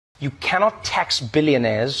you cannot tax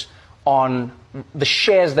billionaires on the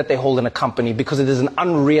shares that they hold in a company because it is an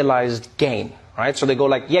unrealized gain, right? So they go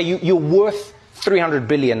like, yeah, you're worth 300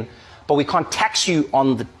 billion, but we can't tax you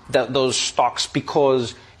on those stocks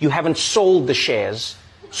because you haven't sold the shares,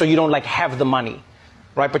 so you don't like have the money,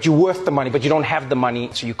 right? But you're worth the money, but you don't have the money,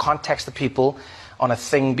 so you can't tax the people on a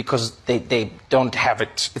thing because they don't have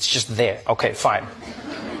it. It's just there. Okay, fine.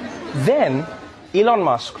 Then Elon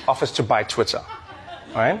Musk offers to buy Twitter,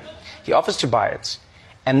 right? He offers to buy it.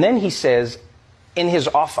 And then he says, in his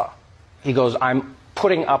offer, he goes, I'm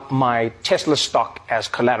putting up my Tesla stock as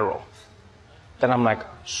collateral. Then I'm like,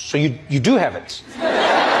 so you do have it?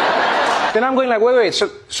 Then I'm going like, wait,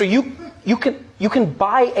 so you can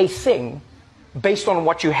buy a thing based on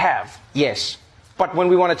what you have, yes. But when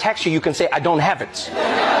we want to tax you, you can say, I don't have it.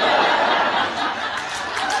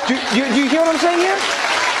 Do you hear what I'm saying here?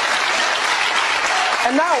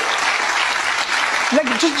 And now,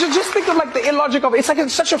 like, just think of like the illogic of it. It's like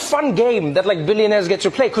it's such a fun game that like billionaires get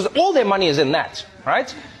to play because all their money is in that,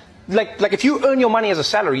 right? Like if you earn your money as a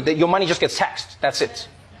salary, that your money just gets taxed. That's it.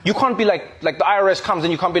 You can't be like the IRS comes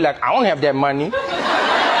and you can't be like, I don't have that money.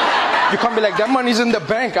 You can't be like, that money's in the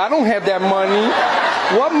bank. I don't have that money.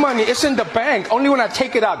 What money? It's in the bank. Only when I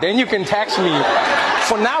take it out, then you can tax me.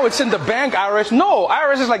 For now, it's in the bank, IRS. No,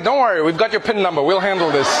 IRS is like, don't worry, we've got your PIN number. We'll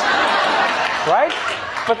handle this. Right?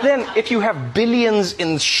 But then if you have billions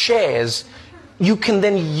in shares, you can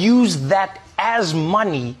then use that as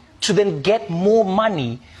money to then get more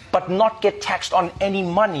money, but not get taxed on any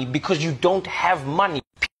money because you don't have money.